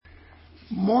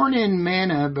Morning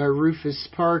Manna by Rufus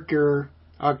Parker,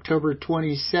 October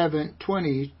 27,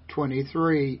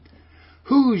 2023.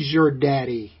 Who's your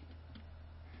daddy?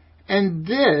 And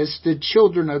this, the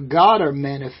children of God are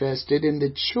manifested in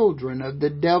the children of the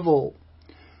devil.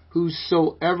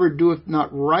 Whosoever doeth not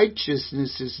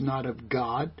righteousness is not of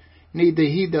God, neither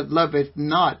he that loveth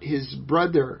not his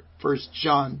brother. 1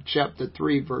 John chapter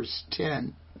 3, verse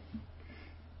 10.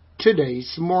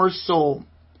 Today's morsel.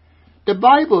 The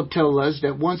Bible tells us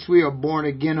that once we are born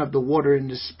again of the water and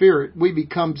the Spirit, we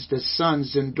become the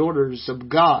sons and daughters of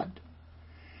God.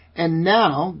 And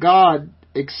now God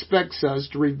expects us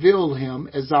to reveal Him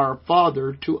as our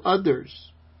Father to others.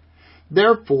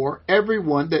 Therefore,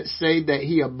 everyone that say that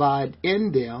he abide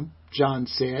in them, John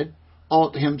said,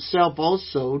 ought himself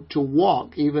also to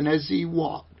walk even as he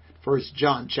walked. 1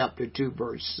 John chapter 2,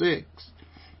 verse 6.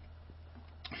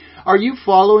 Are you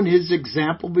following His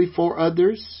example before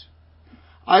others?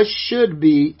 I should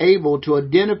be able to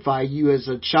identify you as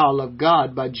a child of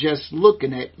God by just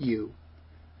looking at you.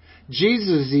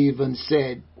 Jesus even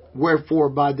said, "Wherefore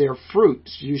by their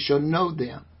fruits you shall know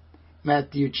them."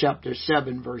 Matthew chapter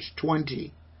 7, verse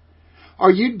 20.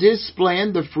 Are you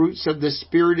displaying the fruits of the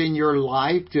Spirit in your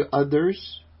life to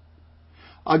others?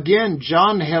 Again,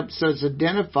 John helps us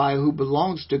identify who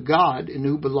belongs to God and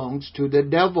who belongs to the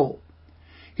devil.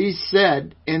 He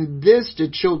said, "In this the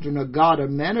children of God are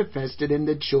manifested in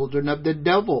the children of the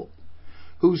devil.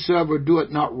 Whosoever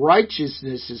doeth not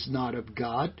righteousness is not of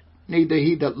God, neither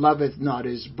he that loveth not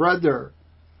his brother."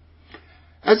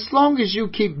 As long as you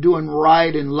keep doing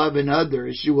right and loving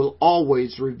others, you will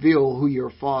always reveal who your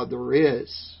Father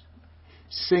is.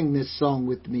 Sing this song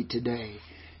with me today.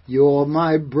 You're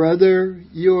my brother,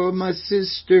 you're my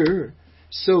sister,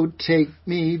 so take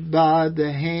me by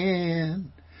the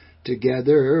hand.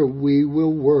 Together we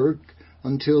will work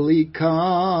until He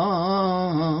comes.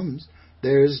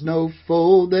 There's no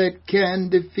foe that can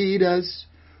defeat us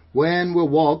when we're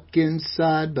walking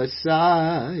side by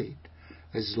side.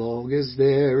 As long as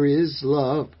there is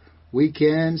love, we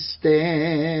can stand.